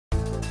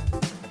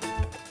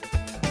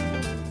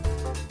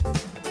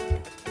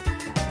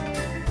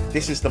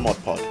This is the Mod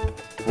Pod,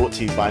 brought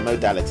to you by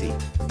Modality,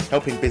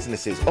 helping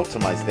businesses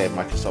optimize their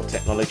Microsoft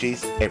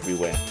technologies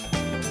everywhere.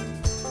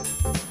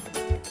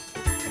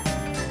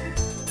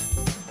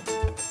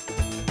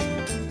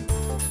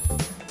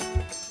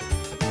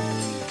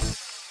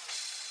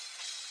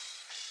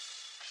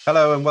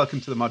 Hello and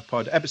welcome to the Mod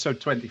Pod, episode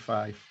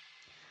 25.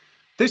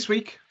 This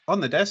week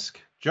on the desk,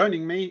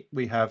 joining me,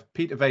 we have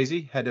Pete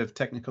Vasey, Head of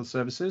Technical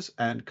Services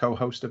and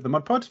co-host of the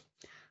Mod Pod.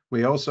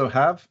 We also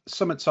have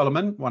Sumit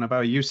Soloman, one of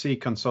our UC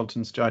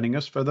consultants, joining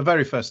us for the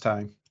very first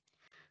time.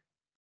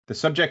 The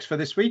subjects for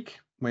this week,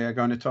 we are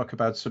going to talk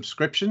about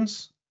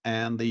subscriptions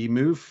and the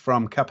move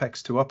from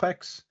CapEx to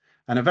OpEx,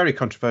 and a very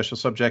controversial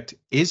subject,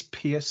 is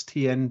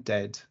PSTN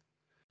dead?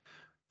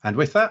 And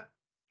with that,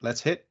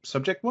 let's hit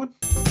subject one.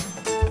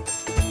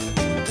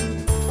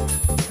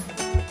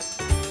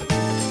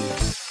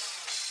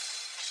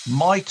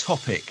 My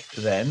topic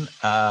then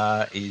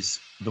is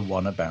the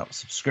one about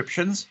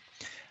subscriptions.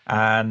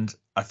 And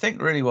I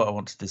think really what I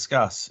want to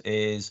discuss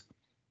is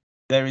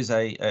there is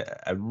a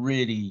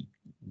really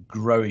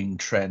growing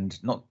trend,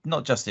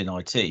 not just in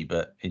IT,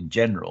 but in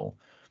general,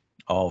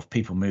 of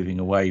people moving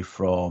away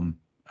from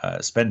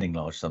spending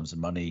large sums of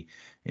money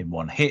in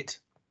one hit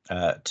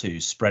to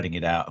spreading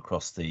it out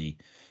across the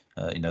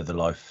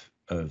life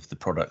of the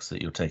products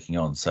that you're taking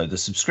on. So the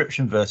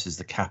subscription versus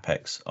the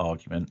CapEx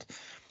argument.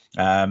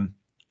 And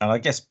I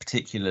guess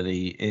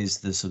particularly is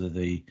the sort of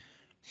the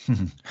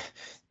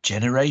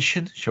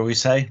generation, shall we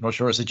say? I'm not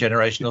sure it's a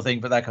generational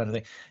thing, but that kind of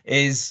thing.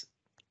 Is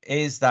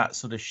that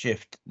sort of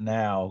shift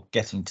now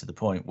getting to the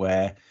point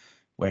where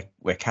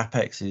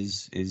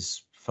CapEx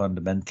is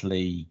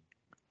fundamentally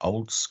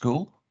old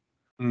school?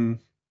 It's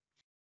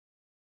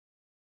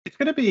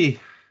going to be.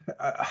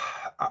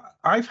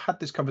 I've had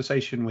this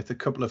conversation with a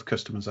couple of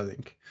customers, I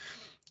think,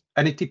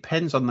 and it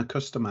depends on the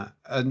customer,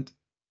 and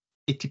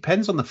it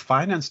depends on the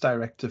finance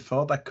director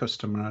for that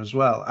customer as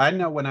well. I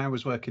know when I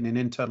was working in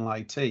internal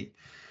IT,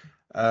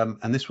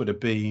 and this would have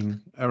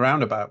been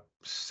around about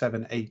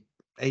 9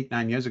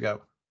 years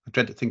ago. I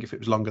dread to think if it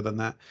was longer than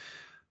that.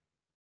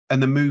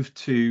 And the move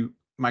to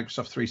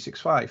Microsoft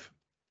 365.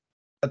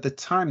 At the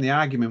time, the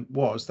argument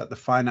was that the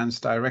finance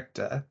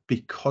director,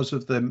 because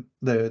of the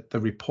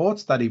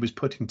reports that he was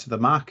putting to the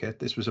market,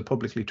 this was a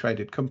publicly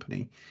traded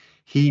company,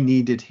 he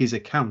needed his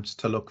accounts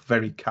to look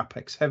very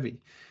CapEx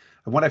heavy.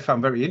 And what I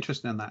found very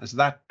interesting in that is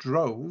that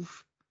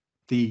drove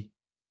the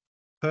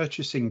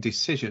purchasing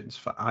decisions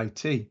for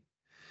IT.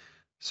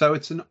 So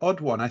it's an odd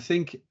one. I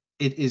think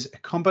it is a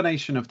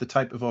combination of the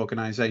type of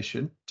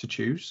organization to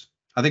choose.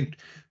 I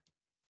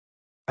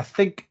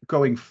think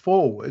going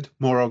forward,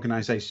 more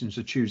organizations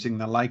are choosing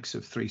the likes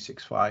of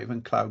 365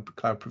 and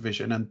cloud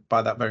provision, and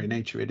by that very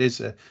nature,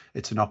 it's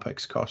an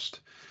OpEx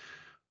cost.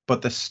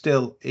 But there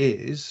still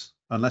is,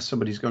 unless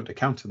somebody's going to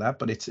counter that,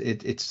 but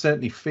it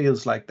certainly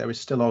feels like there is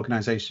still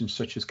organizations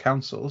such as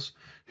councils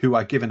who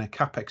are given a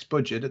CapEx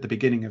budget at the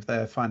beginning of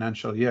their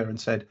financial year and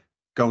said,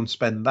 go and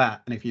spend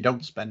that, and if you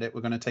don't spend it,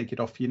 we're going to take it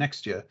off you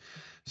next year.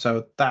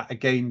 So that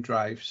again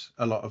drives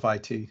a lot of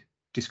IT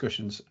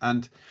discussions.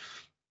 And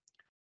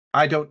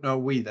I don't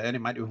know either, and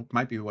it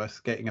might be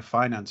worth getting a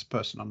finance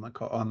person on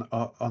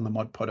the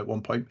Mod Pod at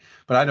one point,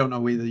 but I don't know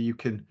whether you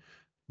can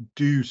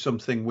do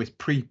something with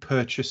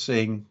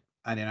pre-purchasing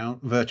and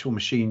virtual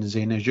machines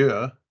in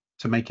Azure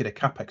to make it a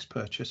CapEx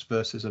purchase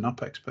versus an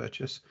OpEx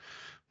purchase.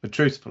 But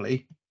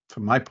truthfully,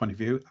 from my point of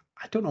view,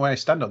 I don't know where I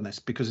stand on this,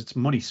 because it's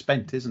money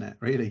spent, isn't it?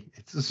 Really,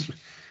 it's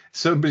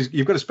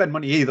you've got to spend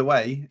money either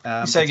way.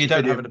 You're saying you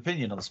don't have an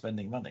opinion on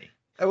spending money?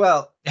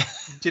 Well,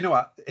 do you know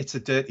what? It's a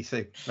dirty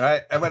thing,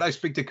 right? And when I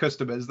speak to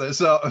customers, they're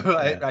sort of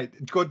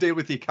right, go deal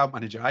with the account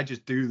manager. I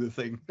just do the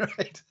thing,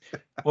 right?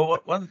 Well,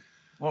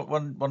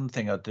 one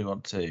thing I do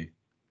want to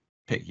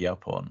pick you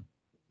up on,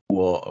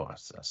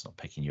 that's not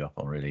picking you up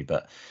on really,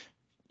 but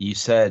you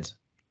said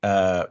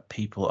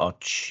people are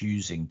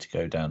choosing to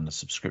go down the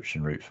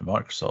subscription route for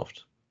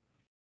Microsoft.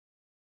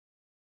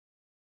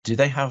 Do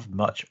they have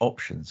much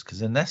options?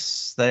 Because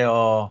unless they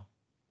are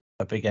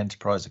a big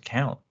enterprise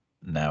account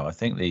now, I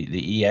think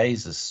the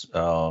EAs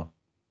are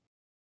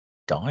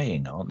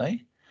dying, aren't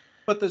they?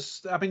 But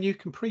you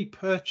can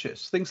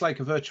pre-purchase things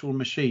like a virtual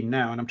machine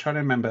now, and I'm trying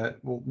to remember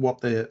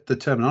what the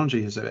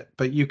terminology is of it,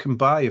 but you can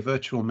buy a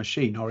virtual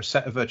machine or a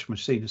set of virtual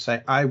machines and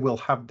say, I will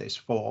have this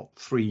for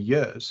 3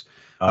 years.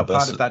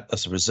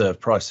 That's a reserve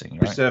pricing,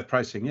 right? Reserve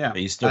pricing, yeah.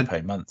 But you still pay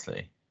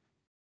monthly.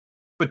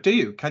 But do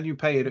you? Can you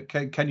pay it?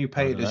 Can you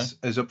pay it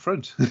as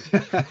upfront?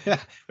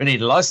 We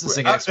need a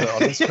licensing expert on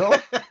this call.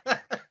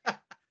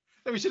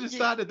 We should have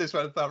started this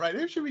one and thought, right,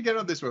 who should we get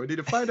on this one? We need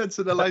a finance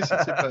and a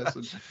licensing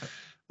person.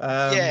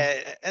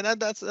 And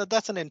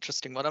that's an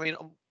interesting one. I mean,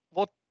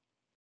 what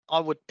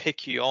I would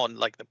pick you on,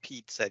 like the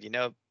Pete said,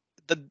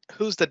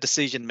 who's the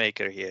decision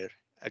maker here?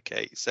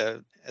 Okay,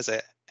 so as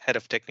a head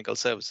of technical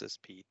services,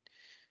 Pete,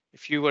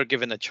 if you were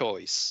given a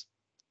choice,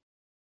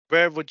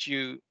 where would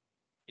you,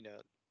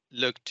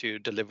 look to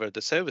deliver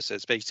the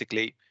services?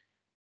 Basically,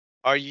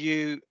 are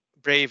you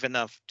brave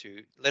enough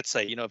to, let's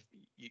say, you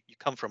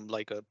come from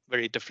like a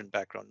very different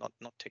background,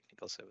 not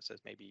technical services,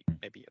 maybe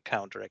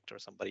account director or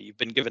somebody, you've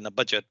been given a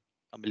budget,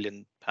 £1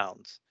 million,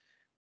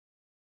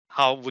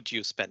 how would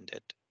you spend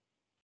it?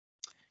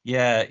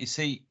 Yeah, you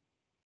see,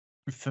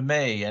 for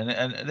me, and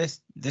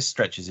this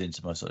stretches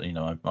into my sort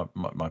of,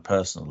 my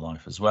personal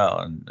life as well,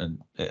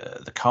 and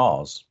the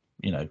cars,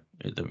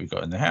 that we've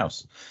got in the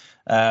house.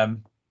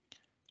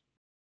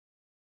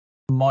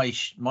 My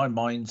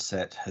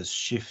mindset has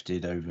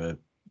shifted over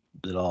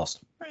the last,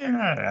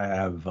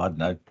 I don't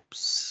know,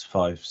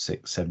 5,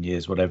 6, 7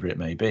 years, whatever it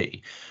may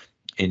be,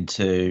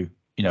 into,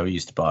 we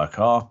used to buy a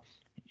car,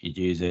 you'd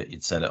use it,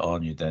 you'd sell it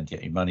on, you'd then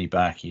get your money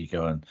back, you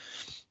go and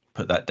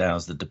put that down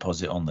as the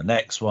deposit on the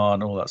next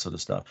one, all that sort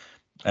of stuff.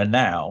 And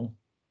now,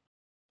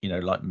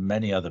 like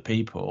many other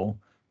people,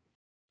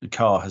 the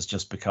car has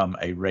just become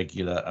a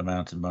regular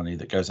amount of money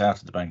that goes out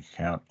of the bank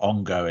account,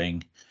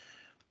 ongoing.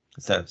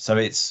 So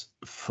it's,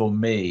 for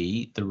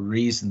me, the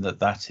reason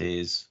that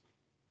is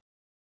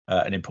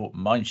an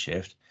important mind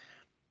shift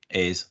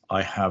is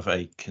I have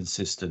a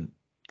consistent,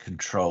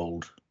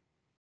 controlled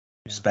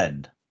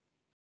spend.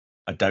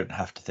 I don't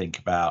have to think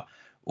about,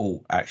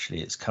 oh,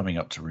 actually, it's coming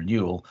up to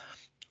renewal.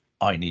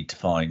 I need to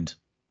find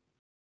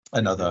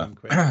another,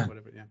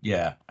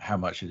 how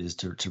much it is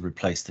to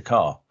replace the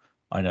car.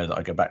 I know that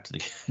I go back to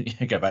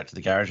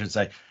the garage and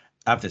say,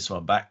 have this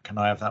one back. Can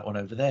I have that one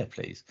over there,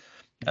 please?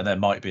 And there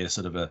might be a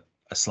sort of a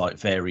slight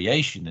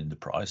variation in the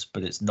price,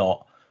 but it's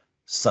not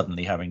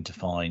suddenly having to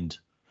find,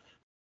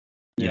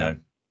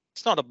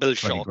 it's not a bill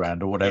 20 shock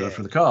grand or whatever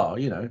for the car,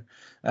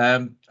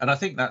 and I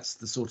think that's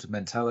the sort of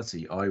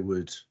mentality I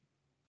would.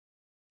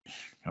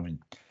 I mean,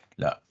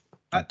 look,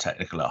 I'm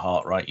technical at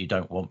heart, right? You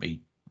don't want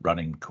me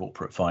running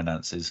corporate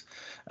finances,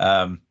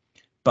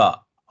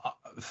 but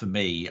for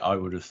me, I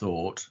would have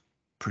thought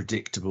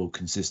predictable,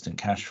 consistent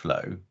cash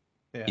flow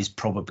is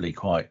probably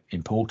quite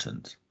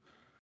important.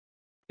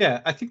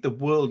 Yeah, I think the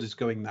world is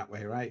going that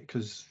way, right?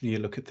 Because you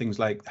look at things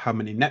like how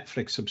many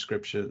Netflix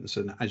subscriptions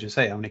and, as you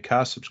say, how many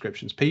car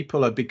subscriptions.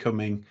 People are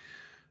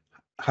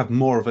have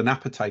more of an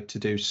appetite to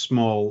do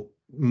small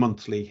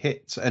monthly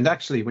hits. And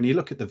actually, when you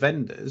look at the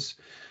vendors,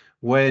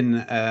 when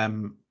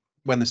the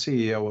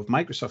CEO of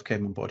Microsoft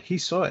came on board, he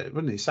saw it,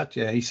 wasn't he?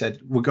 Satya, he said,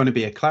 we're going to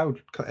be a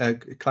cloud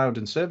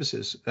and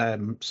services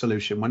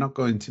solution. We're not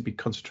going to be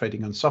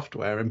concentrating on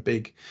software and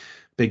big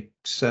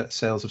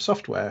sales of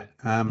software.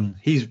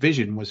 His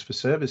vision was for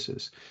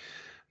services.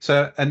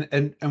 So,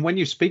 and when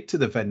you speak to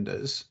the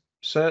vendors,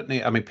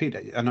 certainly, I mean,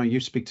 Peter, I know you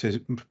speak to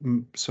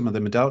some of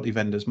the modality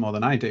vendors more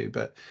than I do,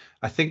 but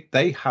I think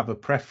they have a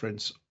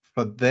preference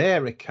for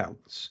their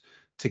accounts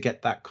to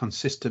get that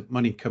consistent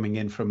money coming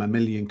in from 1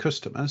 million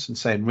customers, and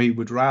saying we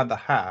would rather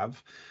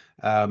have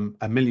 1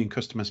 million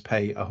customers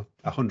pay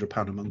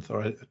 £100 a month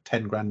or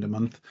 10 grand a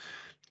month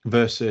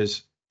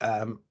versus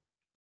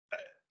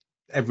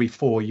every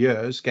 4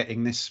 years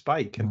getting this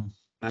spike. And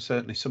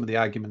certainly some of the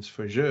arguments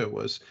for Azure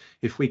was,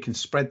 if we can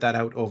spread that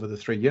out over the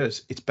 3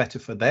 years, it's better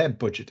for their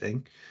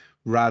budgeting,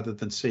 rather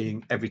than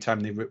seeing every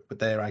time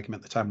their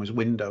argument at the time was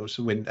Windows,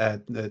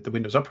 the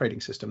Windows operating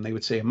system, they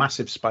would see a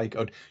massive spike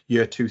on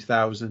year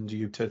 2000,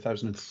 year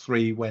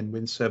 2003 when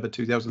Windows Server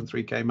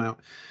 2003 came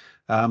out,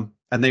 and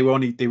they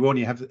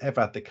only have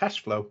ever had the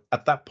cash flow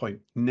at that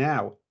point.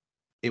 Now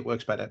it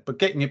works better. But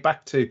getting it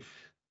back to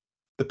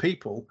the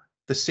people,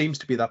 there seems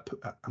to be that,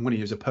 I'm going to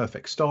use a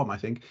perfect storm, I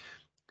think.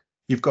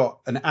 You've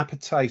got an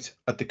appetite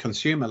at the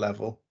consumer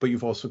level, but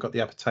you've also got the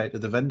appetite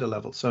at the vendor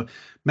level. So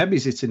maybe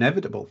it's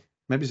inevitable.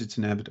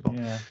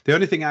 Yeah. The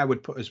only thing I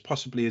would put as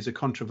possibly as a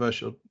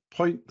controversial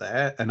point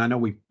there, and I know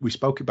we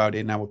spoke about it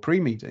in our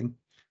pre-meeting,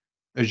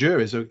 Azure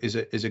is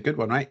a good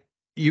one, right?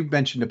 You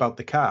mentioned about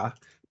the car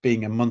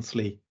being a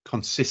monthly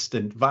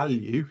consistent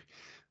value.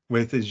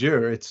 With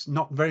Azure, it's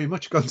not very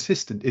much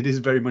consistent. It is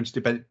very much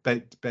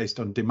based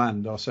on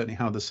demand, or certainly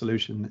how the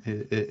solution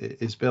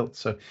is built.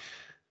 So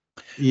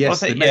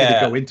yes, they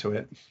go into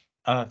it.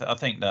 I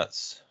think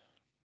that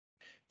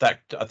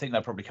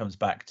probably comes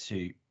back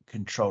to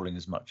controlling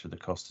as much of the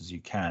cost as you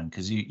can,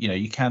 because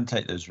you can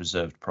take those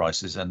reserved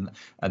prices, and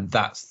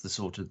that's the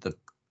sort of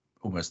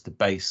almost the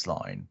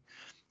baseline.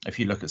 If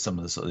you look at some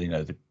of the sort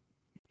of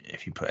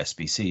if you put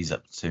SBCs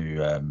up to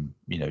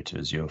to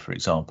Azure, for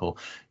example,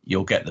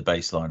 you'll get the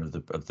baseline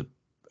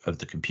of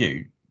the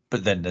compute,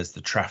 but then there's the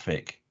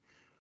traffic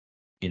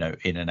in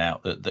and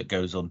out that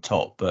goes on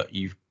top. But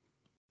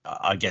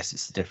I guess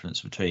it's the difference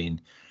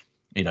between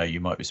you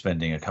might be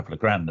spending a couple of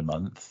grand a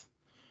month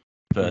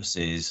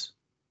versus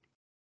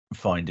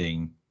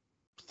finding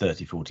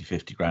 30, 40,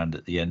 50 grand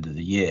at the end of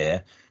the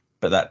year,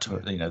 but that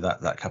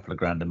that couple of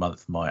grand a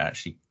month might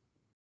actually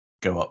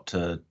go up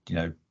to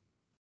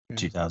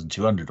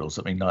 2,200 or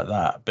something like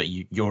that. But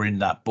you're in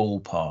that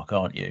ballpark,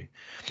 aren't you?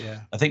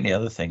 Yeah. I think the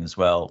other thing as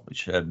well,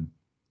 which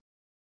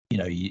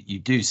you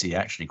do see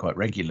actually quite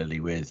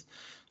regularly with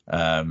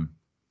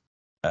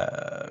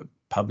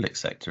public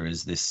sector,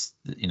 is this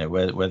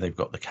where they've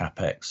got the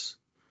capex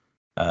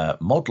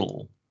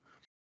model,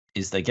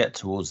 is they get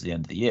towards the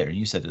end of the year, and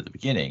you said at the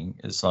beginning,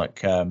 it's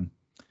like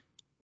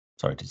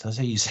Sorry, did I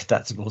say you said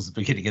that towards the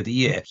beginning of the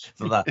year?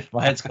 So that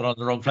my head's gone on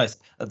the wrong place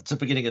at the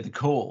beginning of the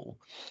call.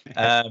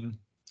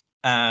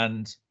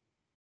 And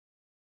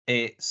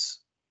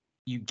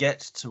you get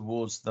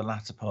towards the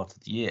latter part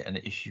of the year, and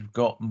if you've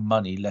got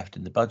money left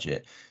in the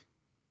budget,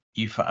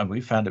 and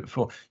we found it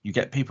before, you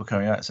get people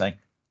coming out saying,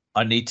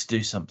 I need to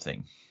do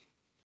something,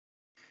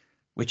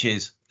 which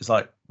is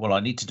like, well, I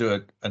need to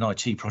do an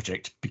IT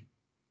project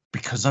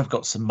because I've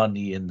got some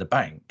money in the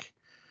bank.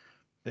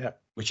 Yeah.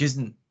 Which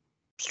isn't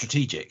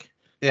strategic.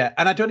 Yeah,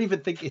 and I don't even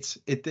think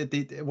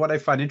what I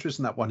find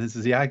interesting in that one is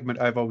the argument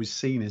I've always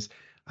seen is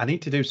I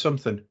need to do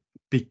something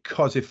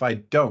because if I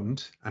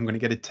don't, I'm going to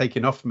get it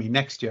taken off me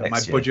next year. My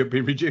budget will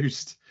be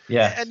reduced.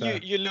 Yeah,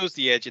 and you lose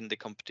the edge in the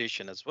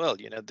competition as well.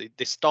 You know, the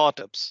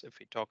startups, if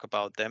we talk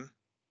about them,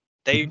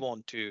 they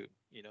want to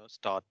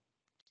start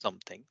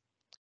something,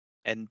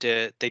 and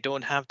they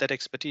don't have that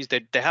expertise.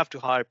 They have to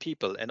hire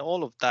people, and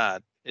all of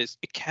that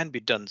it can be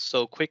done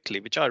so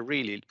quickly, which I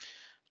really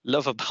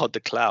love about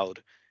the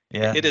cloud.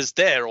 Yeah, it is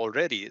there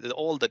already.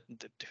 All the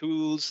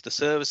tools, the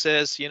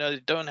services, you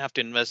don't have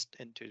to invest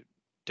into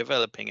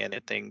developing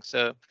anything.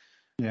 So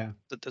yeah,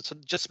 the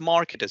just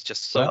market is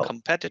just so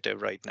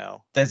competitive right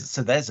now.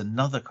 There's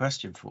another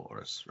question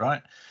for us,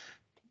 right?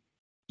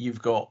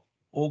 You've got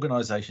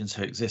organizations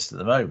who exist at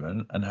the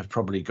moment and have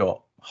probably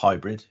got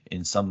hybrid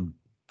in some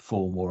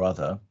form or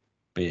other,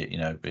 be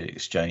it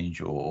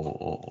exchange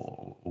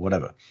or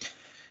whatever.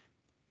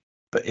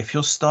 But if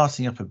you're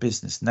starting up a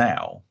business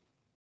now,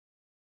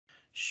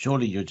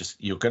 surely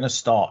you're going to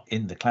start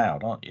in the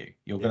cloud, aren't you?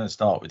 You're going to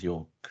start with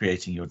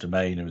creating your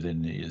domain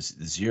within the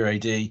Azure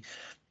AD.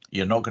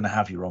 You're not going to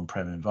have your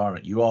on-prem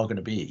environment. You are going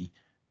to be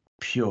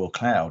pure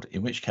cloud,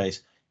 in which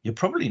case you're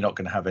probably not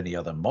going to have any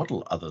other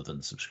model other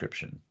than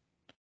subscription.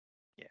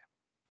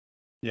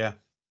 Yeah,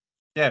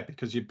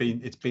 because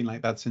it's been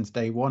like that since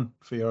day one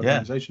for your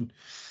organization.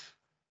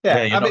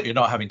 Yeah, you're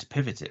not having to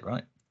pivot it,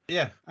 right?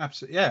 Yeah,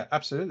 absolutely. Yeah,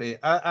 absolutely.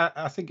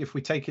 I think if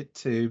we take it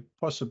to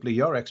possibly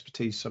your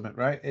expertise, Sumit,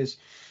 right, is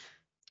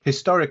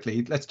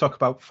historically, let's talk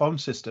about phone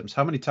systems.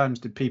 How many times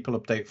did people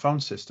update phone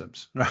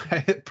systems?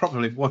 Right,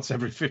 probably once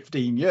every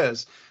 15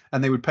 years,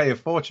 and they would pay a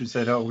fortune,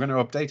 saying, "Oh, we're going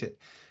to update it."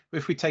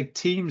 If we take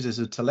Teams as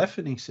a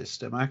telephony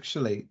system,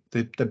 actually,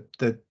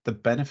 the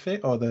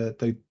benefit or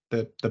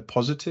the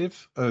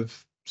positive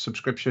of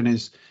subscription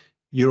is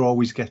you're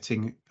always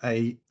getting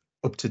a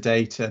up to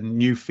date and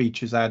new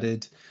features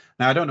added.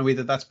 Now, I don't know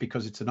whether that's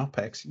because it's an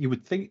OPEX. You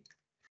would think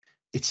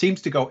it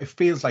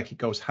feels like it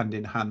goes hand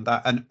in hand.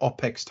 That an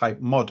OPEX type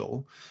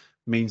model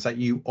means that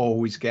you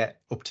always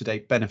get up to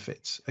date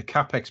benefits. A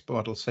CAPEX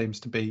model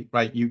seems to be,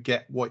 right, you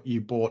get what you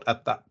bought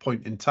at that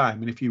point in time.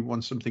 And if you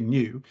want something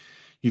new,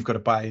 you've got to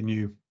buy a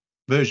new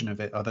version of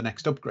it or the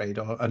next upgrade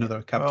or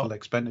another capital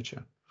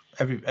expenditure.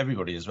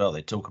 Everybody as well,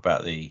 they talk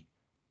about the,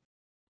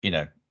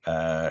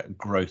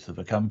 growth of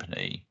a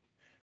company.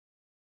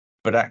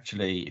 But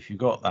actually, if you've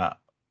got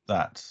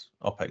that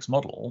OPEX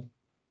model,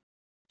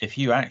 if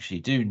you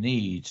actually do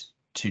need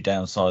to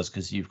downsize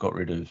because you've got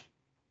rid of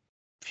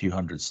a few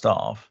hundred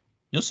staff,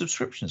 your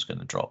subscription is going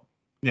to drop.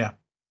 Yeah.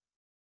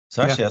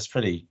 So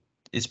actually,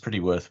 it's pretty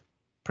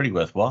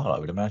worthwhile, I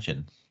would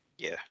imagine.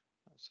 Yeah,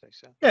 I'd say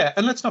so. Yeah,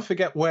 and let's not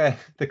forget where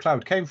the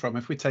cloud came from.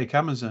 If we take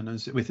Amazon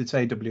with its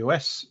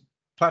AWS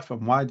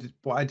platform,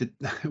 why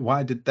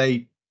did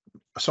they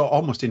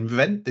almost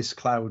invent this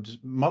cloud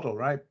model,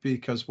 right?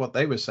 Because what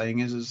they were saying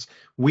is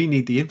we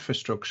need the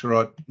infrastructure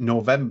on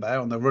November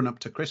on the run up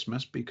to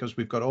Christmas because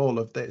we've got all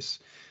of this,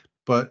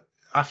 but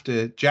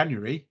after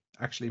January,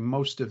 actually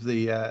most of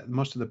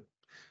the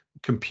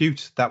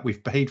compute that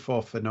we've paid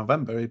for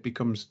November, it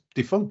becomes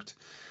defunct.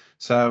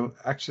 So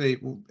actually,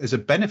 as a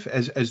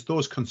benefit, as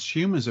those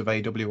consumers of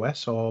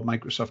AWS or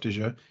Microsoft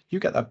Azure, you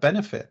get that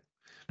benefit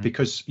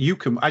because you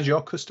can, as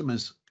your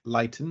customers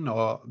lighten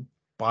or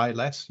buy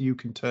less, you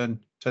can turn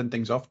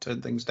things off,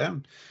 turn things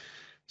down.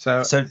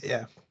 So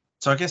yeah.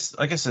 So I guess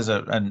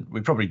and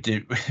we probably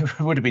do. It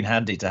would have been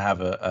handy to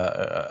have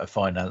a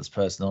finance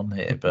person on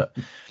here, but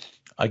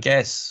I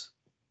guess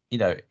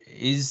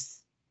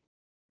is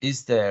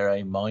there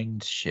a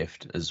mind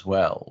shift as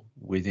well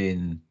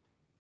within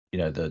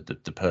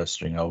the purse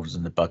string holders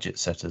and the budget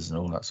setters and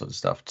all that sort of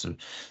stuff to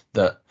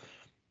that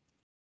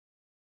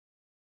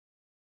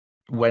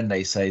when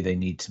they say they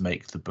need to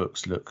make the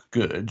books look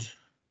good,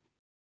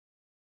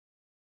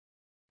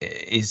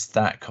 is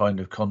that kind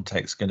of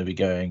context going to be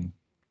going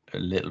a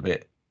little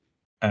bit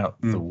out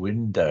the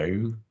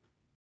window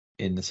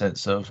in the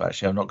sense of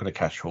actually I'm not going to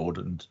cash hoard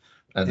and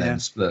then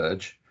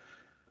splurge?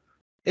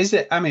 Is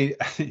it? I mean,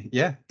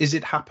 yeah. Is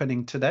it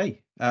happening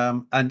today?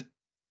 And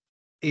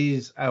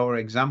is our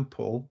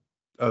example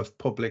of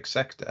public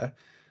sector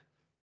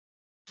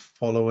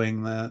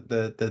following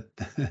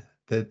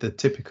the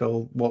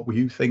typical what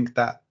you think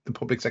that the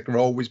public sector are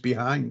always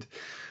behind?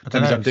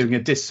 I'm doing a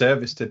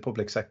disservice to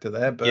public sector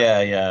there, but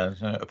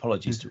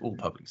apologies to all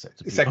public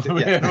sector people.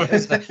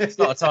 It's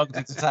not a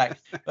targeted attack,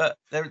 but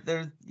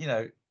there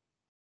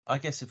I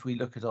guess if we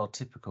look at our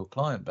typical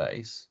client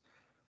base,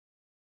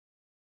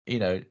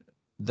 they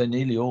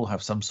nearly all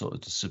have some sort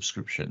of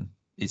subscription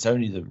it's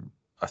only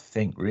I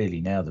think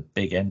really now the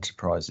big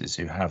enterprises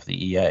who have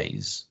the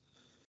EAs.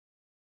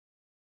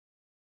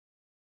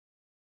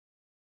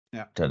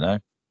 Yeah. Don't know.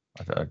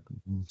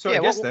 So I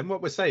guess then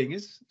what we're saying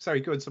is, sorry,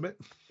 go on, Sumit.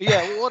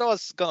 Yeah, what I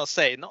was gonna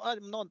say,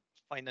 I'm not a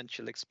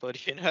financial expert,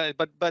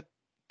 but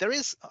there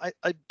is,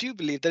 I do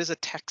believe there is a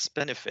tax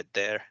benefit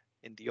there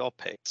in the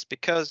OPEX,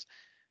 because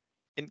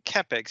in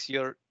CapEx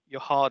your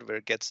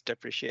hardware gets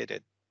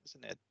depreciated,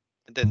 isn't it?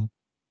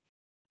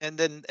 And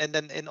then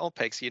in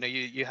OPEX,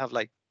 you have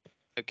like,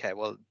 okay,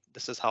 well,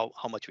 this is how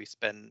much we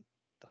spend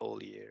the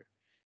whole year,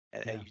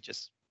 and you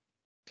just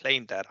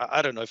claim that.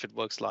 I don't know if it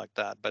works like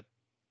that, but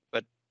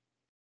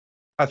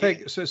I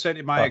think so.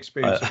 Certainly, my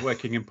experience of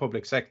working in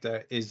public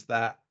sector is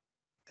that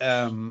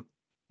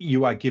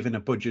you are given a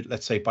budget,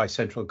 let's say by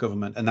central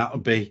government, and that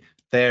would be,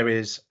 there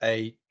is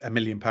a £1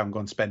 million, go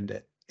and spend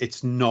it.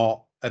 It's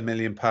not £1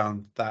 million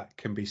that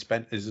can be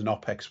spent as an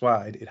OPEX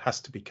wide. It has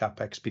to be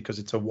CapEx because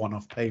it's a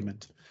one-off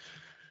payment.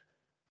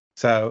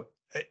 So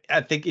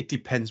I think it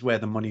depends where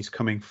the money's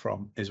coming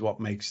from is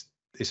what makes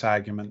this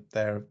argument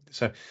there.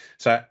 So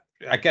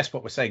I guess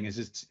what we're saying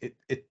is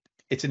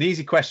it's an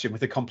easy question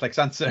with a complex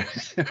answer.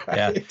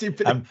 Right?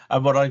 Yeah.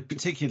 And what I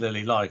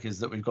particularly like is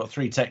that we've got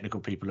 3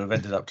 technical people who have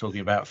ended up talking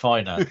about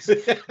finance.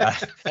 And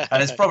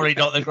it's probably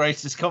not the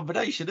greatest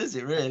combination, is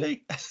it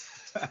really?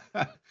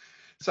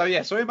 So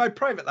in my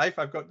private life,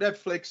 I've got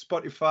Netflix,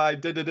 Spotify,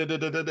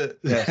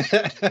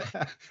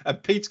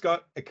 and Pete's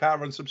got a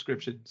car on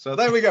subscription. So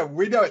there we go.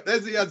 We know it.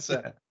 There's the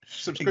answer.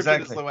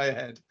 Subscription is the way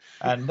ahead.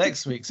 And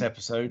next week's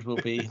episode will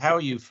be how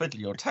you fiddle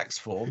your tax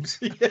forms.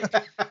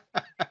 Brilliant.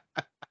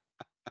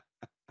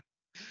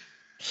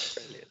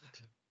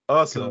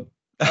 Awesome.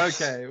 Cool.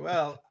 Okay.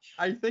 Well,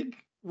 I think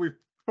we've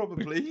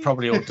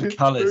probably ought to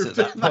cull it at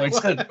that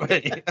point, hadn't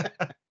we?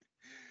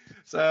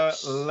 So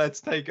let's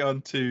take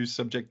on to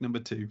subject number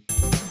 2.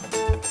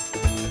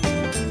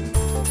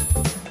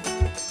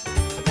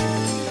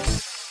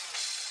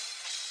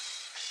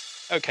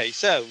 Okay,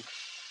 so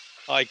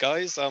hi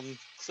guys, I'm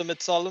Sumit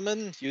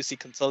Soloman, UC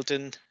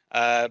consultant.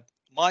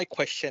 My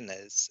question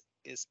is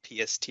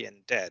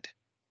PSTN dead?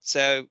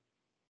 So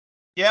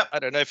yeah, I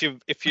don't know if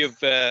you've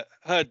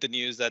heard the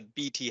news that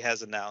BT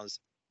has announced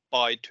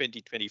by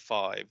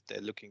 2025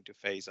 they're looking to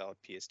phase out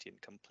PSTN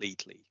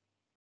completely.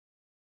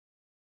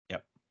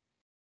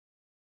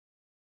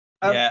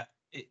 Yeah.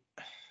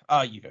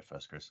 You go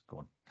first, Chris. Go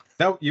on.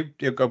 No, you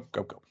go.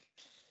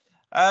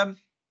 I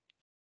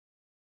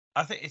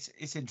think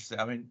it's interesting.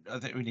 I mean, I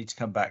think we need to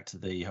come back to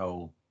the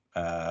whole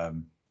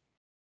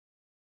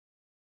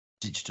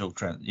digital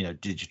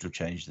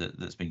change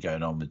that's been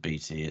going on with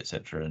BT,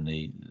 etc., and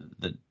the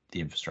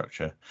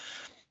infrastructure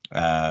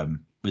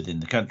within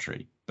the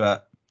country.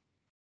 But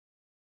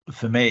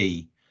for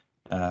me,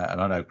 and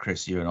I know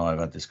Chris, you and I have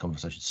had this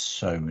conversation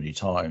so many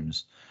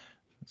times.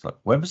 It's like,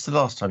 when was the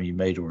last time you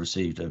made or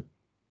received a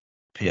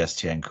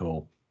PSTN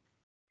call?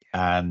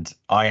 And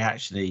I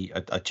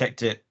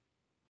checked it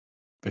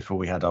before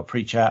we had our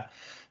pre-chat,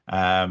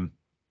 and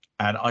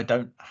I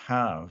don't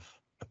have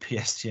a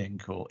PSTN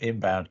call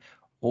inbound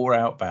or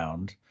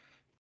outbound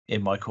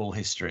in my call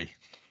history.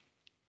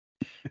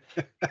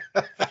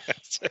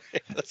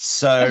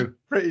 So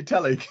pretty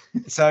telling.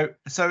 So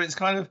it's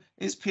kind of,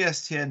 is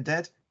PSTN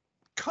dead?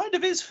 Kind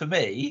of is for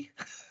me.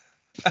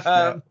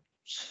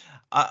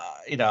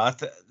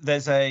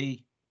 There's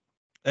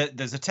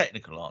a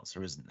technical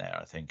answer, isn't there?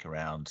 I think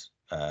around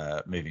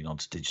moving on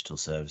to digital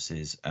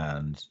services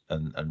and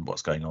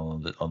what's going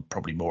on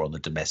probably more on the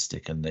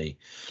domestic and the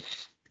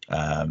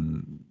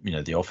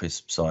the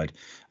office side.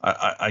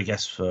 I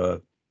guess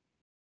for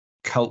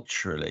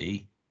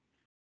culturally,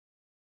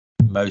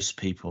 most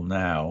people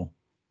now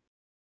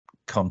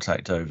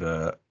contact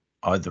over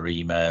either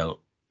email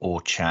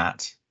or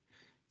chat,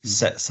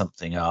 set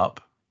something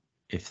up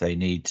if they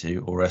need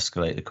to, or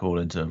escalate the call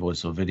into a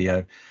voice or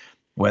video,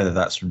 whether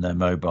that's from their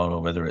mobile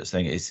or whether it's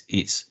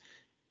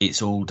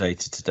it's all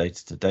data to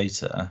data to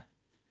data.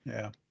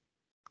 Yeah.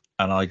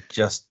 And I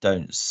just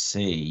don't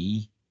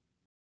see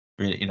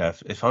really,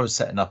 if I was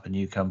setting up a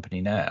new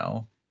company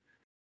now,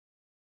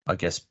 I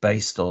guess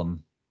based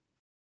on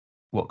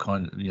what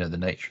kind of, the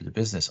nature of the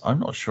business, I'm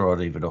not sure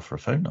I'd even offer a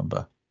phone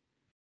number.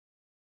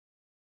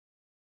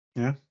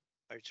 Yeah.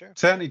 Very true.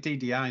 Certainly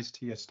DDIs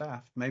to your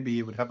staff. Maybe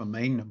you would have a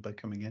main number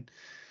coming in.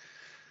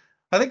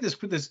 I think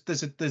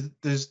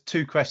there's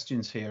 2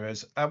 questions here.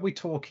 Are we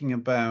talking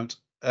about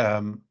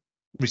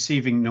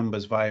receiving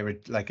numbers via a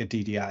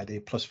DDI, the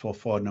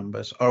 +44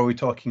 numbers, or are we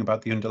talking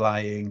about the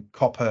underlying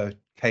copper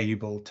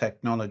cable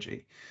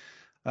technology?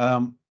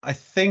 I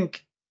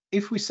think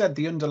if we said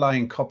the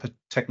underlying copper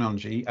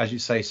technology, as you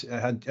said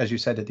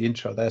at the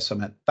intro there,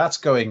 Sumit, that's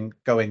going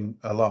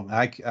along.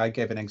 I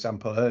gave an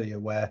example earlier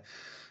where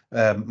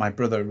my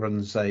brother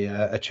runs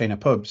a chain of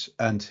pubs,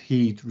 and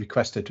he'd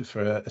requested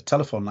for a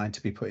telephone line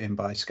to be put in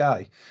by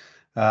Sky.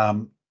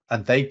 And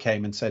they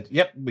came and said,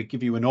 yep, we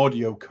give you an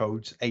audio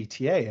codes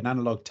ATA, an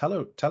analog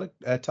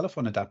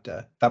telephone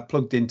adapter that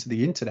plugged into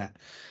the internet.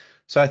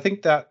 So I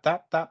think that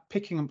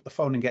picking up the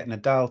phone and getting a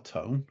dial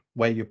tone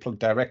where you plug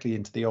directly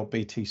into the old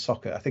BT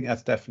socket, I think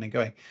that's definitely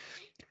going.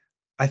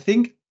 I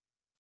think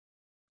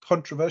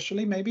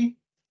controversially, maybe,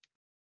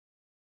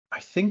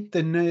 I think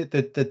the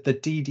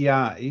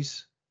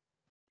DDIs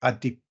are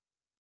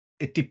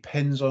it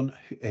depends on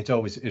it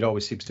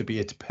always seems to be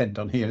a depend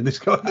on here in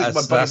this one.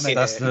 That's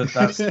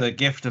the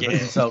gift of a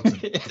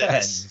consultant.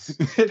 Depends.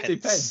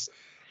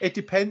 It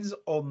depends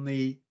on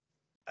the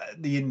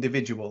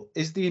individual.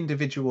 Is the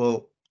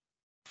individual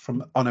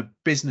on a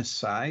business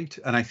side?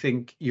 And I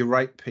think you're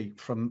right, Pete,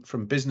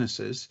 from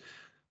businesses,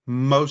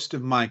 most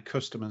of my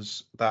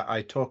customers that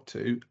I talk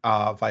to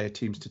are via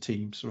Teams to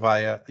Teams,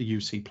 via a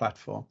UC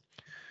platform.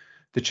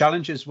 The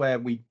challenge is where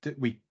we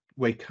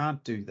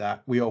can't do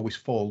that. We always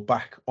fall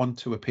back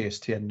onto a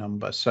PSTN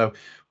number. So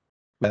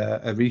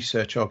a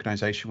research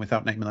organization,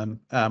 without naming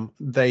them,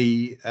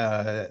 they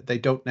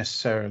don't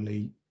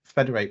necessarily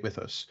federate with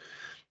us.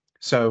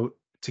 So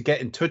to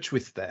get in touch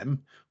with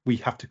them, we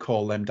have to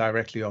call them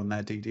directly on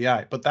their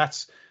DDI. But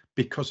that's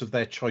because of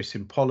their choice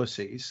in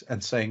policies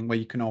and saying, well,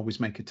 you can always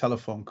make a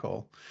telephone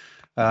call.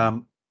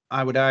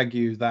 I would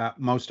argue that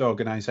most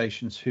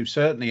organizations, who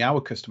certainly our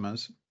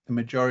customers, the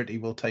majority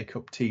will take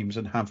up Teams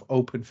and have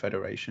open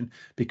federation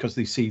because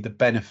they see the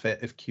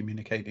benefit of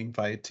communicating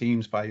via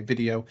Teams, via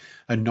video,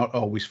 and not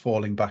always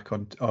falling back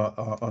on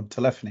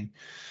telephony.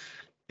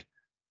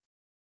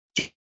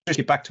 Just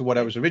get back to what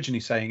I was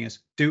originally saying is,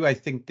 do I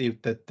think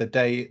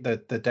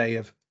the day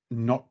of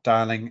not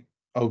dialing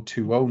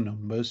 020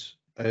 numbers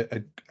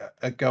are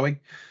going?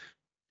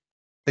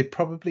 They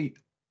probably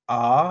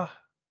are,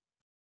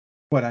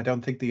 but I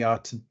don't think they are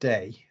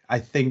today. I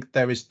think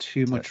there is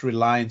too much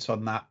reliance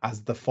on that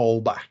as the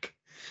fallback.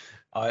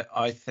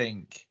 I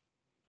think,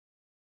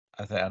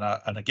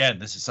 and again,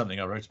 this is something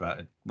I wrote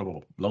about a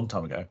long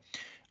time ago.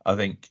 I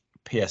think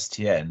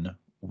PSTN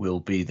will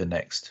be the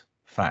next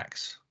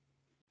fax,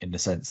 in the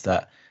sense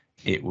that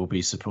it will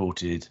be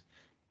supported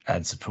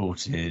and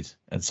supported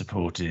and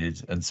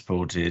supported and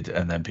supported,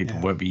 and then people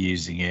won't be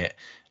using it,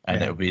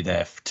 and it'll be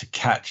there to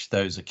catch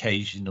those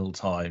occasional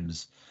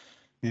times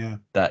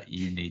that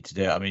you need to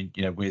do. I mean,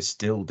 we're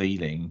still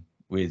dealing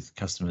with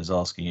customers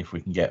asking if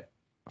we can get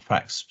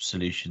fax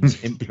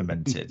solutions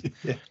implemented.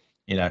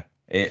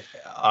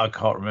 I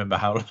can't remember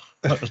how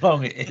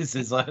long it is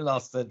since I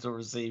last sent or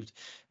received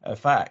a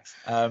fax,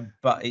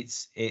 but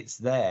it's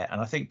there,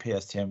 and I think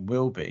PSTN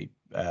will be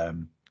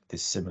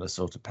this similar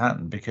sort of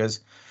pattern, because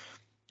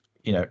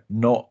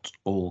not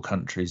all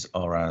countries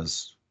are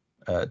as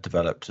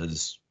developed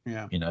as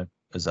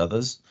as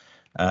others,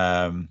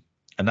 and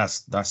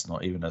that's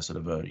not even a sort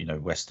of a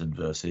Western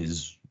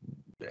versus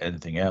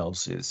anything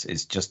else.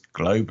 It's just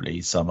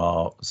globally some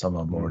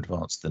are more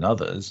advanced than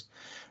others,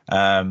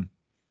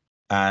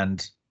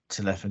 and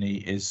telephony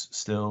is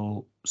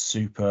still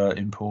super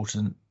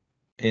important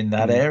in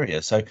that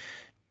area. So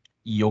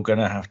you're going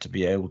to have to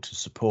be able to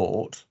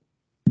support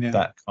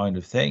that kind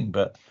of thing.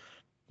 But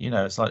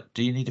it's like,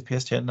 do you need a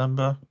PSTN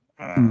number?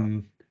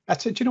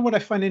 That's it. Do you know what I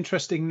find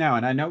interesting now?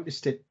 And I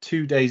noticed it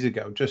 2 days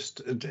ago.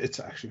 It's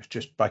actually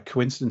just by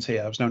coincidence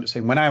here. I was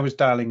noticing when I was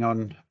dialing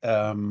on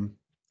I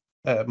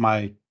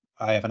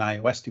have an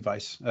iOS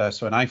device,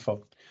 so an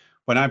iPhone.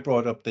 When I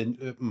brought up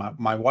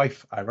my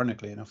wife,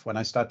 ironically enough, when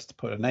I started to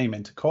put a name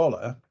in to call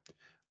her,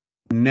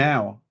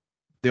 now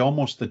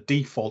the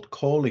default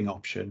calling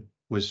option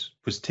was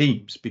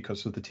Teams,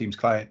 because of the Teams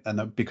client,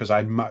 and because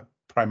I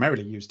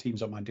primarily use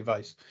Teams on my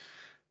device.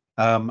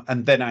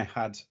 And then I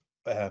had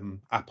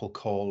Apple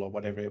Call, or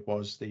whatever it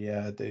was,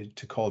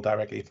 to call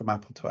directly from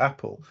Apple to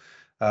Apple.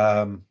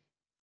 And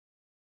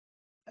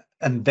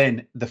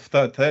then the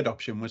third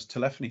option was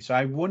telephony. So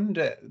I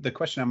wonder, the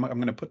question I'm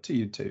going to put to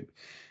you two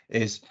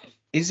is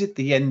it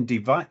the end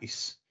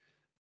device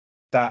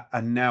that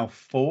are now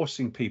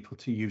forcing people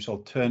to use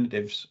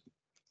alternatives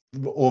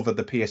over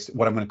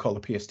what I'm going to call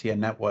the PSTN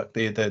network,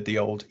 the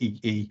old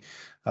EE?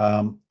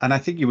 And I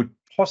think you would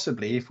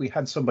possibly, if we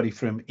had somebody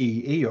from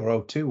EE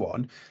or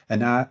 021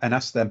 and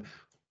ask them,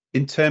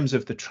 in terms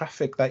of the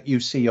traffic that you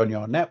see on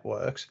your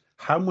networks,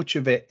 how much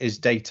of it is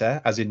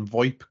data, as in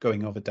VoIP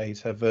going over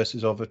data,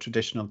 versus over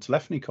traditional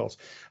telephony calls?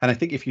 And I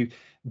think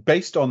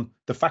based on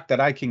the fact that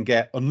I can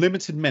get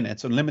unlimited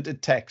minutes,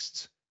 unlimited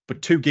texts,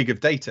 but 2 gig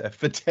of data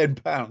for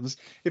 £10,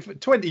 if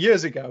 20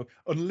 years ago,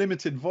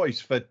 unlimited voice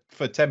for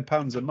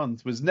 £10 a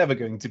month was never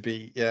going to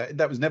be,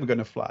 that was never going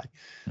to fly.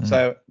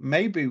 So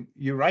maybe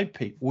you're right,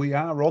 Pete, we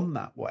are on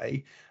that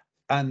way.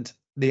 And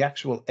the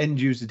actual end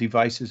user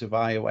devices of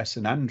iOS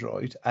and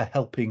Android are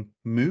helping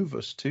move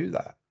us to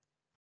that.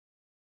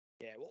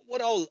 Yeah,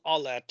 what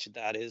I'll add to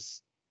that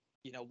is,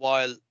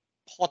 while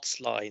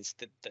POTS lines,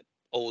 the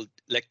old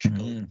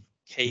electrical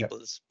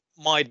cables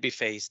might be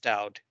phased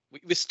out,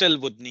 we still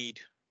would need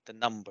the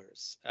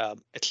numbers,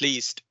 at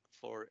least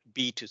for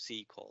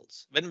B2C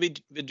calls. When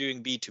we're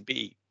doing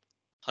B2B,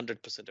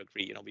 100%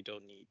 agree, we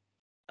don't need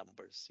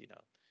numbers.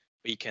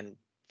 We can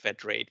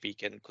federate, we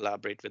can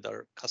collaborate with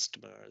our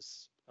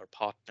customers, our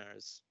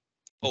partners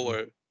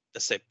over the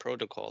SIP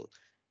protocol.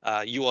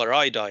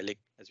 URI dialing,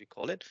 as we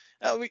call it.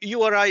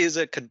 URI is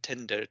a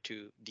contender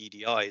to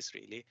DDIs,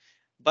 really,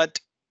 but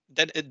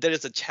then there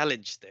is a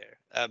challenge there.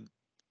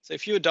 So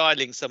if you're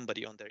dialing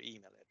somebody on their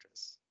email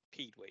address,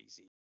 Pete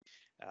Vasey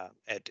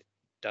at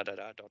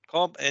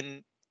 .com,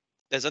 and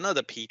there's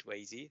another Pete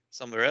Vasey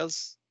somewhere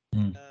else,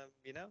 you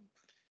know.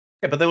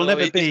 Yeah, but there will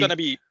never be. It's going to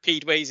be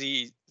Pete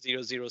Vasey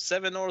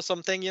 007 or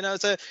something, you know.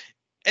 So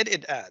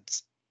it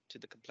adds to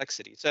the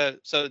complexity. So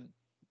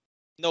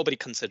nobody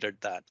considered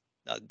that.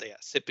 The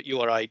SIP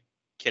URI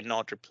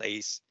cannot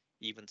replace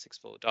even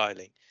 6.4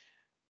 dialing.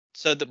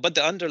 So but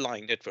the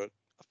underlying network,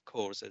 of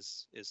course,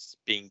 is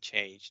being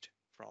changed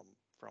from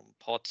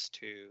POTS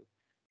to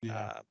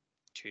the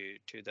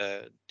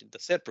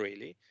SIP,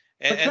 really.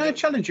 But can I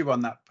challenge you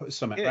on that,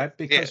 Sumit? Right,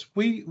 because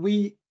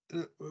we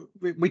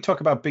talk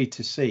about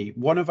B2C.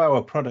 One of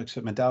our products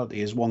at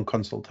Modality is one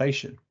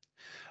consultation,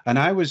 and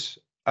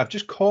I've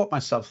just caught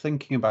myself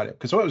thinking about it,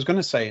 because what I was going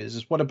to say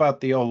is what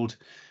about the old?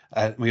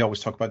 We always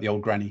talk about the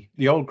old granny.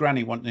 The old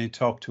granny wanting to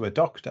talk to a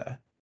doctor.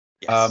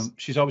 Yes.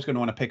 She's always going to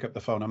want to pick up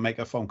the phone and make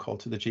a phone call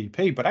to the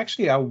GP. But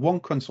actually, our one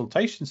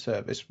consultation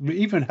service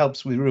even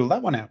helps we rule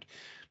that one out,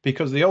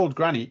 because the old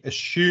granny,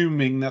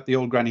 assuming that the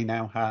old granny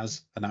now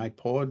has an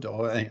iPod,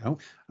 or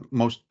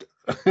most,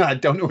 I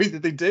don't know whether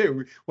they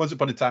do. Once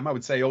upon a time, I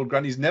would say old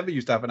grannies never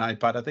used to have an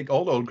iPad. I think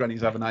all old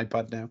grannies have an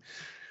iPad now.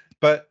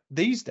 But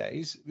these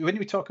days, when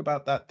we talk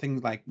about that thing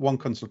like one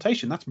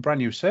consultation, that's a brand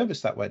new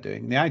service that we're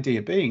doing. The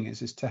idea being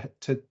is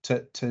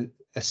to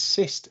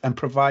assist and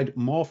provide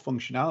more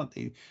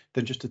functionality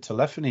than just a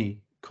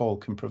telephony call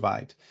can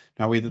provide.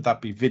 Now, whether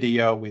that be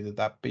video, whether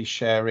that be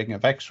sharing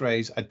of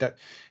X-rays,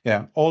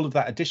 all of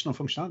that additional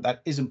functionality,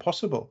 that isn't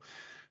possible.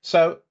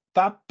 So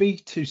that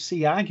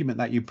B2C argument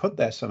that you put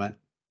there, Sumit,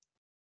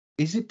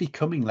 is it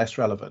becoming less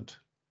relevant?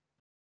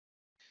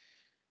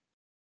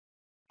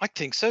 I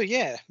think so,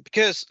 yeah.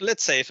 Because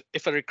let's say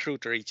if a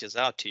recruiter reaches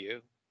out to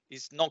you,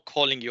 he's not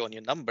calling you on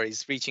your number,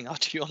 he's reaching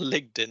out to you on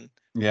LinkedIn,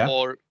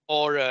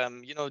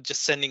 or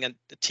just sending a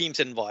Teams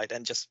invite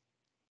and just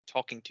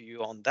talking to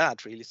you on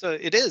that, really. So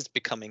it is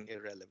becoming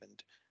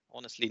irrelevant.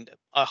 Honestly,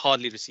 I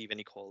hardly receive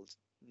any calls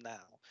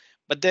now.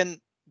 But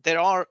then there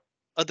are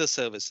other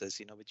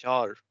services, which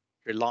are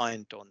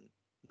reliant on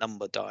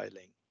number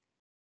dialing,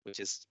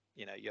 which is,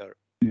 your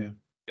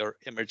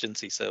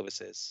emergency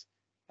services.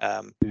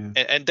 And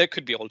there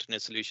could be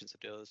alternate solutions to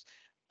those,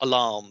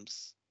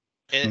 alarms.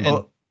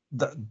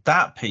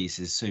 That piece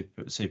is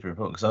super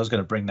important, because I was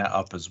going to bring that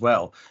up as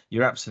well.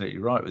 You're absolutely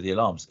right with the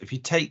alarms. If you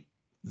take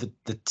the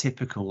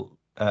typical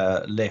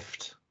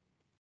lift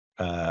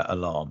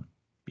alarm,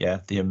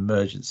 the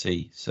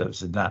emergency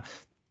service, and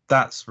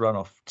that's run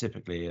off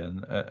typically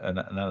an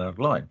analog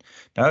line.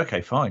 Now,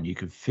 okay, fine, you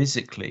could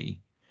physically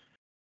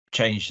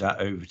change that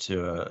over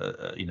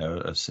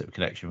to a SIP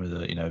connection with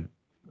an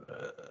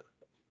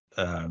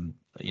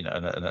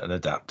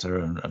adapter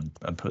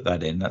and put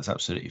that in. That's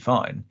absolutely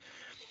fine.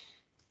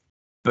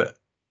 But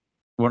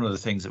one of the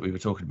things that we were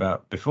talking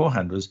about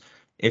beforehand was,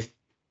 if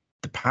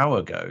the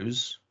power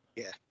goes,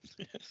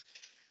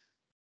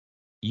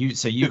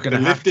 you're going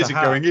to have to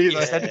have, going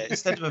either.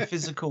 Instead of a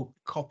physical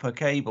copper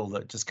cable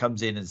that just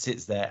comes in and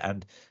sits there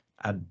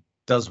and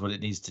does what it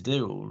needs to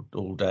do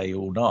all day,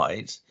 all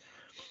night,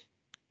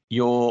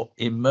 your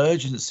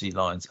emergency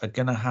lines are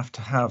going to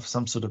have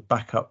some sort of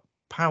backup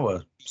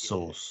power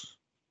source,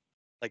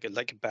 like a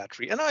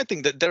battery. And I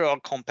think that there are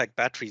compact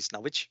batteries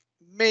now which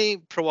may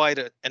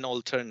provide an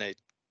alternate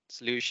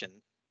solution,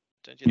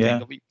 don't you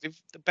think?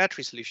 The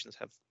battery solutions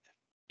have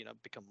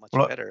become much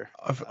better.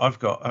 I've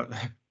got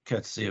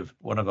courtesy of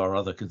one of our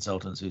other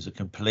consultants who's a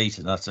complete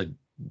and utter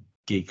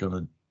geek on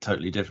a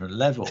totally different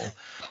level.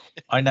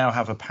 I now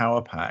have a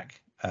power pack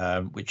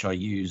which I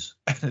use.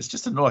 It's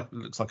just it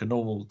looks like a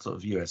normal sort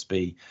of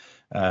USB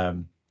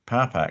power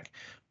pack,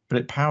 but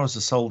it powers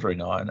a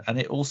soldering iron, and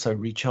it also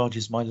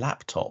recharges my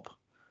laptop.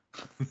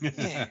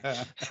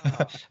 And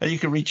you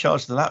can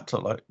recharge the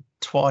laptop like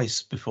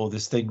twice before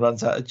this thing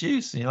runs out of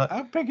juice. And you're like,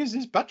 how big is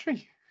this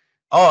battery?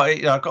 Oh,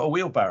 I've got a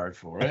wheelbarrow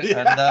for it.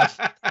 And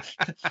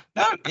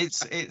no, it's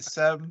the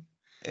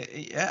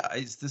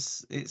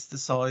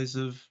size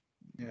of,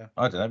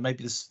 I don't know,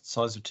 maybe the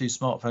size of two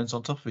smartphones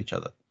on top of each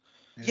other.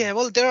 Yeah,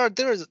 well,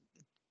 there is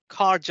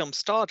car jump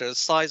starters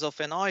size of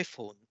an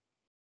iPhone,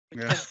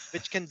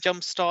 which can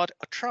jump start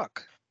a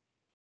truck.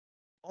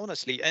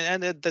 Honestly,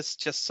 and that's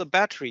just a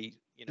battery.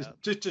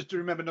 Just to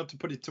remember not to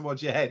put it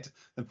towards your head.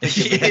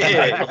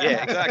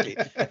 Exactly.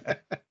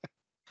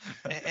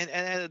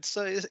 and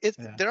so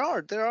there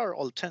are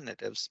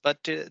alternatives, but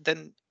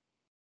then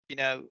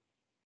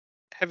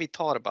have you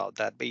thought about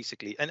that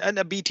basically? And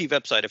a BT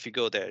website, if you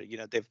go there,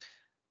 they've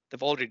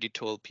already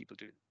told people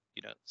to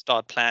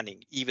start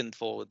planning even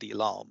for the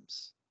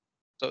alarms.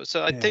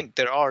 So I think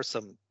there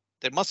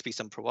must be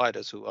some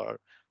providers who are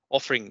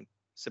offering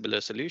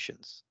similar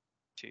solutions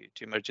to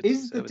emergency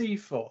service. The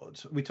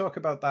default, we talk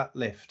about that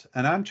lift,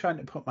 and I'm trying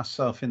to put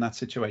myself in that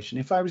situation.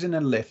 If I was in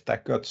a lift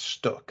that got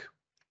stuck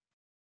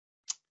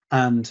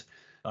and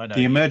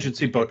the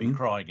emergency button,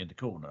 crying in the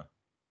corner,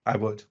 I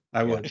would.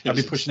 I'd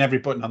be pushing every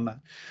button on that.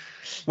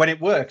 When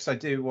it works, I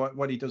do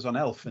what he does on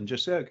Elf and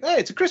just say, "Hey,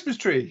 it's a Christmas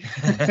tree."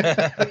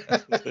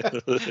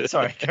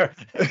 Sorry.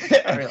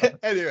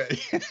 Anyway,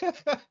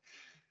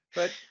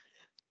 but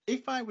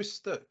if I was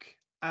stuck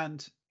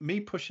and me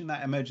pushing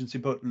that emergency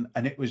button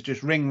and it was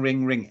just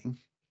ringing,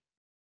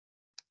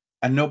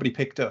 and nobody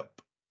picked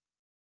up,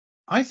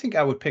 I think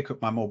I would pick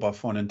up my mobile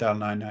phone and dial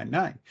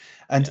 999.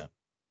 And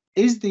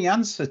is the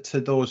answer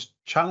to those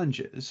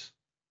challenges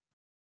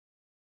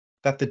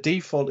that the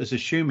default is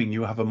assuming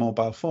you have a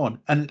mobile phone?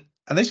 And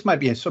this might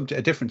be a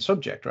different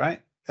subject,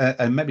 right?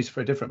 And maybe it's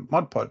for a different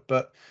mod pod,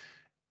 but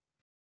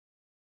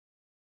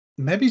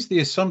maybe the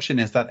assumption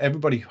is that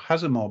everybody who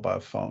has a mobile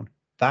phone,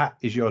 that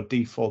is your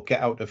default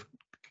get out of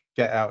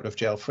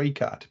jail free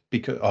card,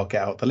 or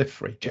get out the lift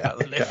free.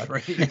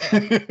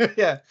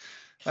 Yeah.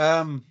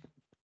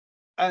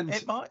 And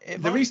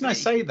the reason I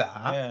say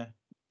that,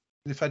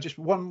 if I just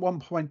one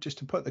point just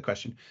to put the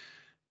question,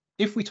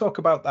 if we talk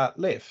about that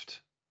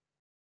lift,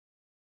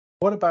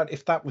 what about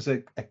if that was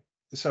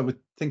so we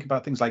think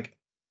about things like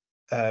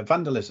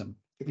vandalism.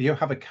 You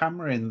have a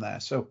camera in there,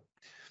 so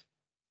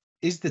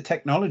is the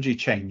technology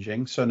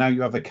changing? So now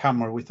you have a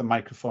camera with a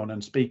microphone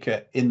and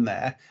speaker in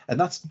there, and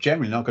that's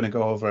generally not going to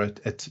go over a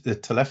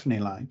telephony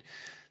line.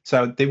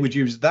 So they would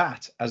use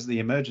that as the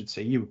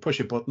emergency. You would push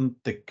a button,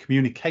 the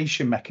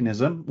communication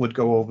mechanism would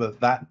go over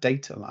that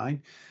data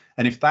line,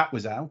 and if that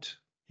was out,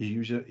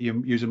 you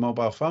use a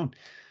mobile phone.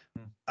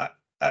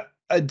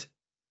 And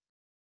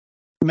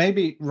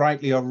maybe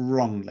rightly or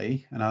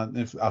wrongly, and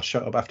I'll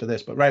shut up after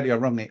this, but rightly or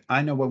wrongly,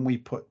 I know when we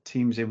put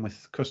teams in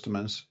with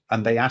customers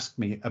and they ask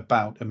me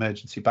about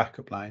emergency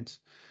backup lines,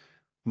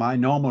 my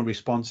normal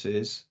response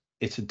is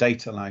it's a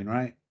data line,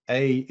 right?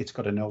 It's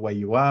got to know where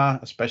you are,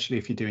 especially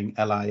if you're doing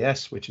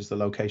LIS, which is the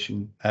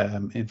location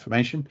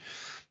information.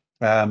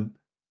 My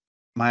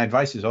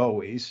advice is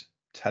always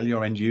tell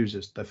your end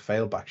users the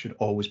failback should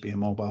always be a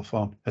mobile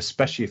phone,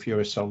 especially if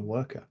you're a sole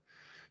worker.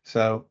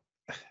 So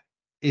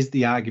is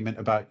the argument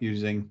about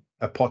using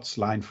a POTS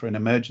line for an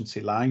emergency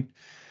line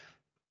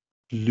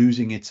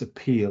losing its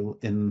appeal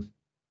in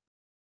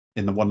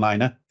the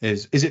one-liner?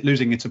 Is it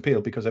losing its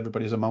appeal because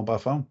everybody's a mobile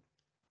phone?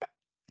 I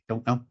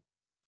don't know.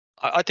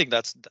 I think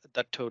that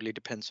totally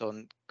depends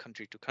on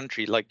country to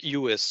country. Like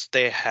US,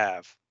 they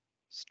have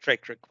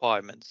strict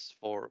requirements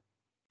for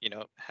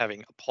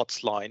having a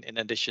POTS line in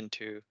addition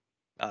to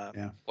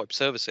web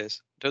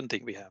services. Don't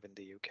think we have in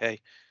the UK.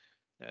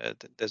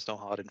 There's no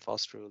hard and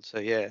fast rule. So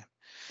yeah,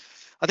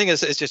 I think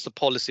it's just a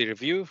policy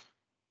review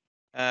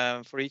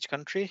for each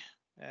country.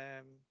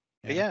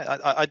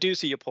 I do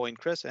see your point,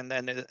 Chris, and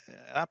then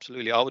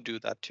absolutely I would do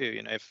that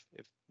too. If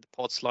the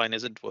POTS line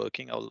isn't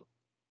working, I'll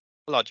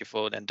pull out your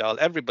phone and dial.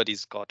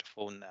 Everybody's got a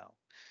phone now.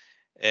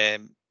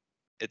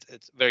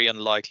 It's very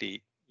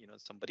unlikely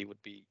somebody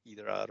would be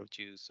either out of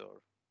juice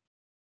or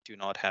do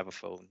not have a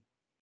phone.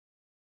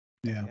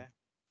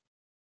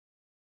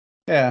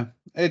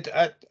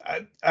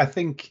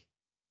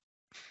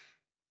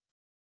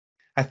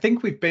 I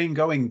think we've been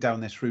going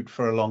down this route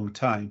for a long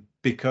time,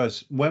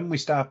 because when we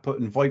start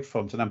putting VoIP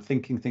phones, and I'm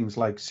thinking things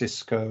like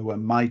Cisco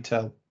and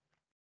Mitel,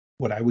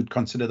 what I would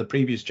consider the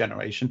previous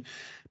generation,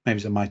 maybe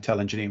the Mitel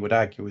engineer would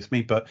argue with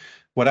me, but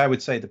what I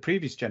would say the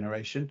previous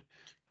generation,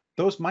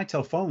 those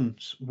Mitel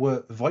phones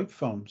were VoIP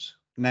phones.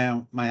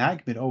 Now, my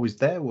argument always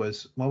there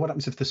was, well, what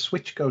happens if the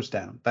switch goes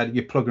down that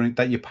you're powering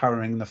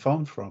the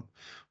phone from?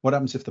 What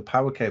happens if the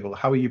power cable,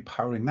 how are you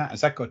powering that?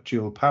 Has that got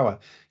dual power?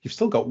 You've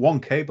still got one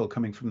cable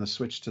coming from the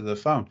switch to the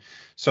phone.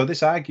 So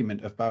this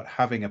argument about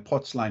having a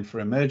POTS line for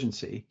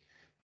emergency,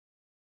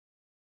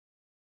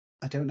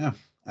 I don't know.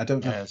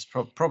 Yeah, it's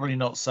probably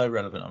not so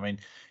relevant. I mean,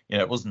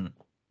 it wasn't,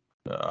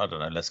 I don't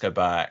know, let's go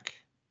back.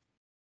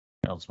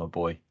 That's my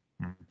boy.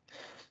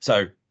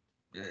 So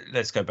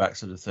let's go back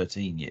sort of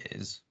 13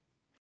 years.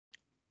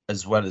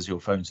 As well as your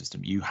phone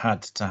system, you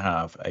had to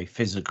have a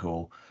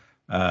physical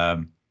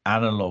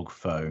analog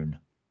phone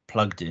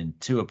plugged in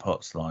to a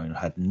POTS line.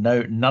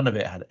 None of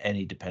it had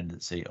any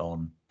dependency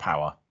on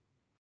power.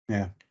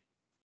 Yeah.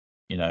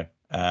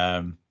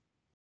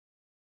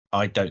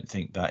 I don't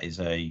think that is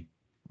a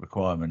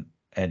requirement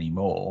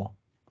anymore,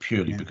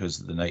 purely because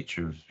of the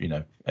nature of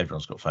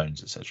everyone's got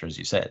phones, etc. As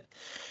you said.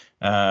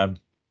 I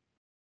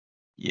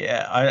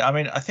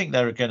mean, I think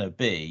there are going to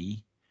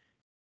be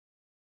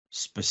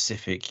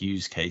specific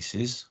use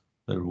cases.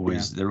 There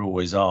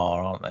always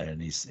are, aren't there, in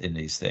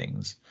these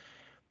things?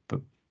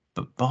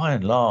 But by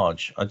and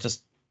large, I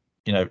just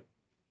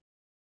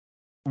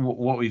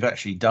what we've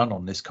actually done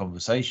on this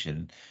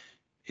conversation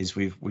is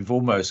we've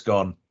almost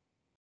gone,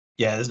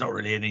 there's not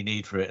really any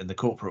need for it in the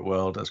corporate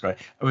world. That's great,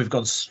 and we've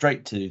gone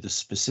straight to the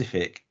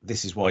specific.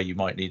 This is why you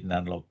might need an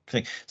analog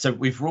thing. So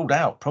we've ruled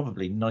out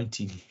probably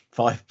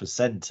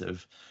 95%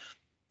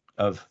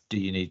 of do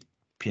you need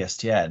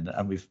PSTN,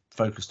 and we've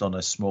focused on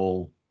a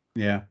small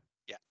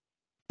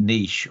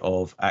niche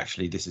of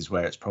actually this is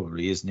where it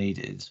probably is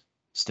needed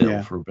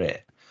still for a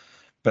bit.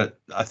 But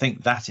I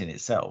think that in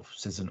itself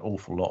says an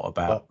awful lot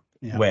about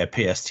where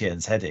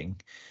PSTN's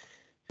heading.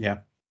 Yeah,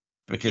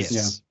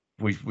 because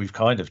we've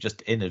kind of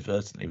just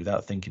inadvertently,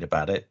 without thinking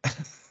about it.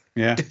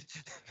 Yeah.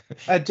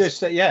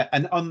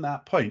 And on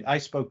that point, I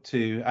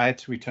had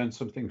to return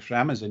something from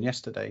Amazon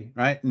yesterday,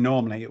 right?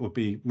 Normally it would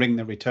be ring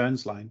the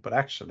returns line, but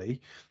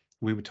actually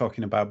we were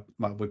talking about,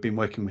 well, we've been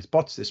working with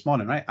bots this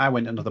morning, right? I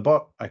went another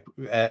bot, I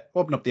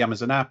opened up the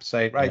Amazon app,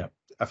 say, right,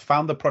 I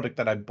found the product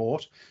that I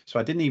bought, so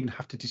I didn't even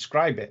have to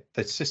describe it.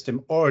 The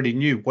system already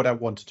knew what I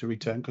wanted to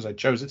return because I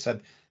chose it,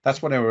 said,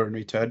 that's what I want to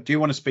return. Do you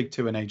want to speak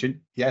to an agent?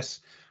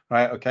 Yes.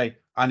 Right, okay.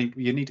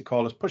 You need to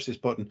call us, push this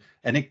button,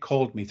 and it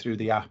called me through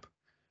the app,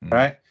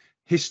 right?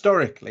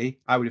 Historically,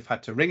 I would have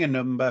had to ring a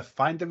number,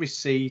 find the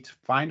receipt,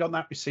 find on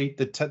that receipt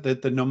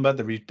the number,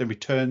 the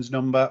returns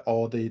number,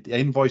 or the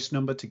invoice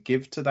number to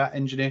give to that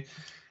engineer.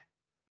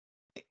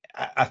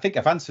 I think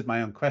I've answered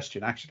my own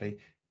question. Actually,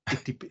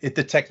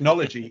 the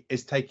technology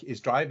is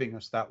driving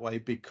us that way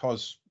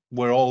because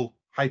we're all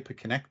hyper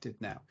connected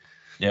now.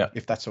 Yeah,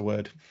 if that's a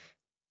word.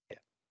 Yeah.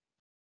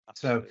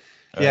 So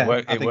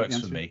it works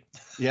for me.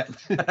 Yeah.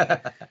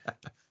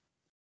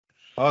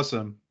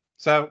 Awesome.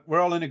 So we're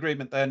all in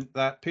agreement then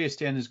that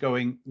PSTN is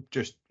going.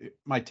 It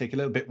might take a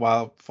little bit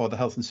while for the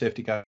health and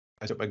safety guys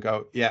up and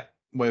go. Yeah,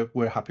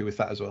 we're happy with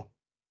that as well.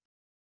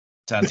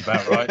 Sounds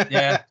about right.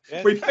 Yeah.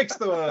 We fixed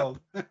the world.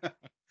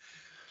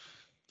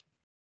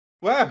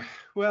 Well,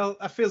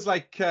 that feels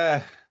like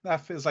a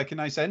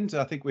nice end.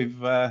 I think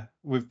we've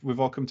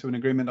all come to an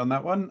agreement on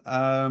that one.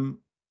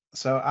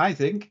 So I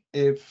think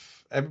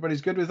if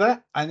everybody's good with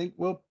that, I think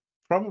we'll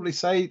probably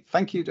say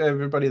thank you to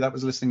everybody that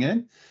was listening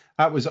in.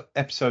 That was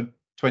episode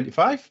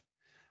 25,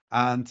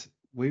 and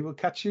we will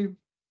catch you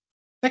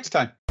next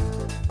time.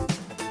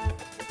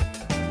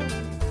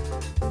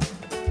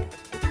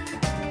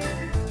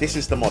 This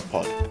is the Mod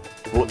Pod,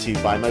 brought to you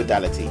by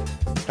Modality,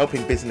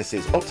 helping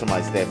businesses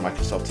optimize their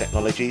Microsoft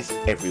technologies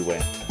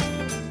everywhere.